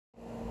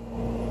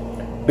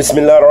بسم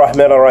الله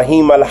الرحمن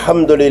الرحيم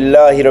الحمد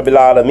لله رب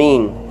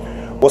العالمين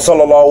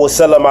وصلى الله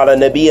وسلم على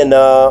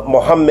نبينا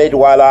محمد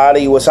وعلى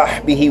آله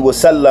وصحبه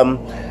وسلم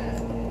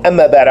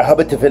أما بعد.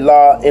 Habibti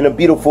fillah, in a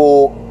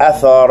beautiful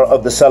athar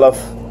of the Salaf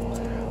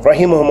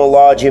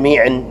rahimahumullah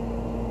jami'an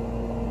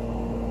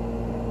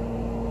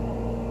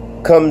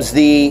comes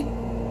the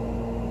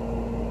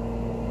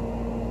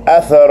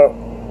athar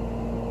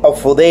of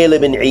Fudail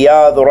ibn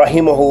Iyad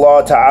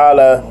rahimahullah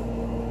ta'ala,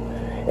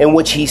 in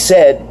which he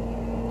said,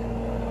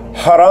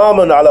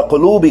 حرام على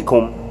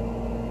قلوبكم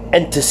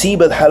أن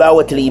تصيب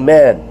الحلاوة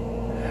الإيمان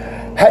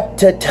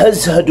حتى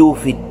تزهدوا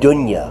في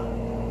الدنيا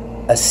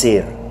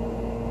السير.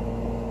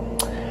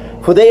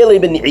 Fudail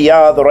ibn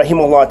Iyad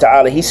rahimahullah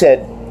ta'ala, he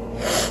said,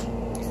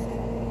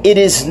 it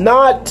is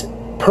not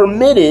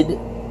permitted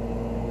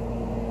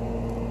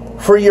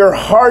for your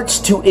hearts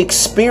to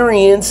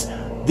experience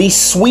the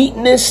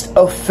sweetness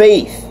of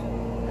faith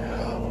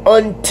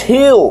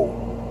until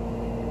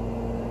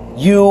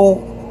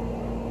you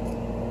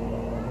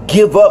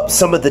give up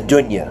some of the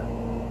dunya.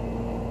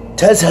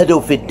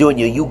 Tazhadu fi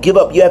dunya. You give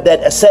up, you have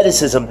that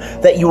asceticism,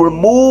 that you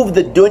remove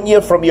the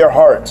dunya from your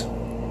heart.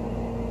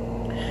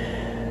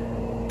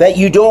 That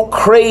you don't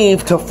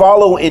crave to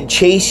follow and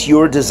chase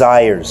your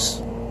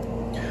desires.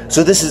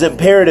 So this is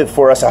imperative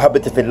for us,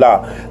 Habibti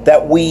fillah,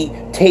 that we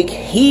take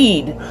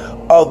heed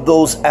of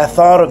those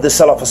athar of the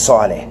Salaf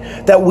as-Salih,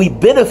 that we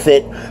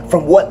benefit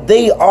from what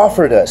they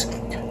offered us.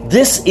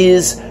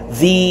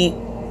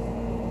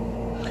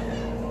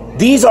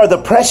 These are the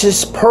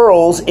precious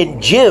pearls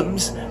and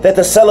gems that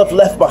the Salaf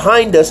left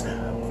behind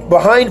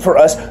for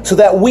us, so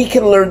that we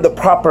can learn the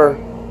proper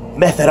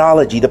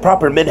methodology, the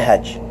proper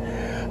minhaj,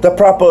 the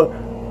proper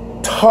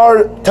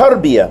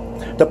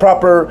tarbiyah, the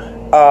proper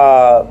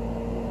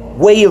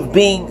way of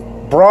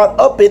being brought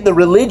up in the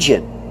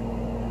religion,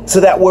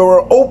 so that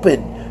we're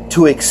open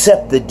to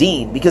accept the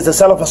deen. Because the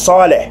Salaf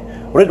as-Salih,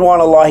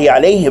 Ridwanullahi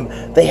alayhim,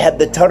 they had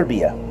the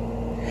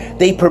tarbiyah.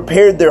 They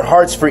prepared their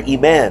hearts for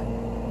iman.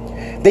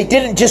 They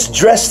didn't just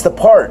dress the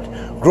part,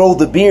 grow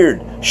the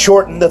beard,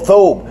 shorten the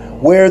thobe,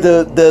 wear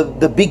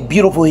the big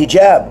beautiful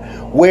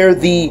hijab, wear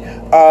the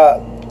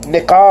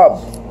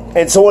niqab,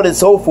 and so on and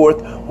so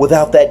forth,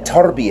 without that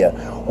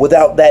tarbiyah,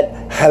 without that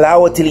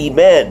halawatul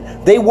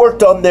iman. They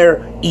worked on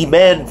their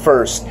iman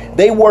first.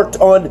 They worked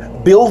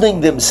on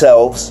building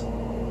themselves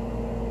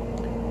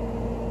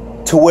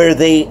to where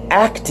they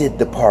acted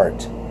the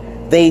part.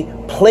 They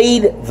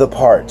played the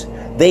part.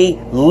 They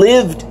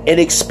lived and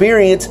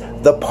experienced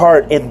the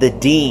part in the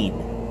deen.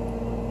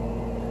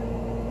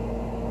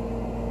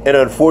 And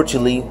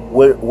unfortunately,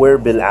 we're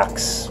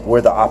bil'aks,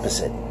 we're the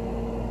opposite.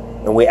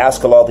 And we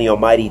ask Allah the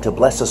Almighty to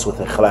bless us with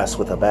ikhlas,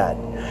 with abad,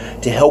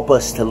 to help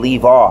us to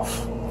leave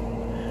off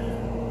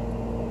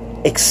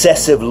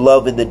excessive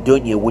love in the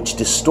dunya, which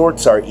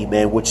distorts our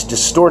iman, which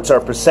distorts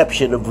our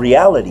perception of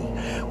reality,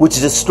 which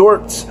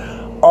distorts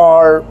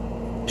our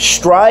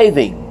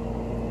striving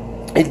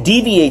and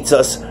deviates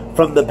us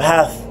from the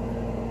path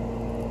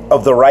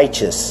of the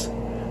righteous,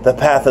 the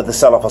path of the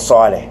Salaf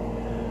as-Salih,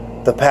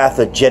 the path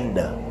of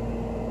Jannah,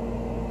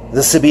 the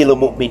Sabil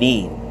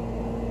al-Mu'mineen.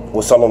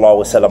 Wa sallallahu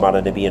wa sallam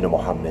ala nabiyyina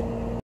Muhammad.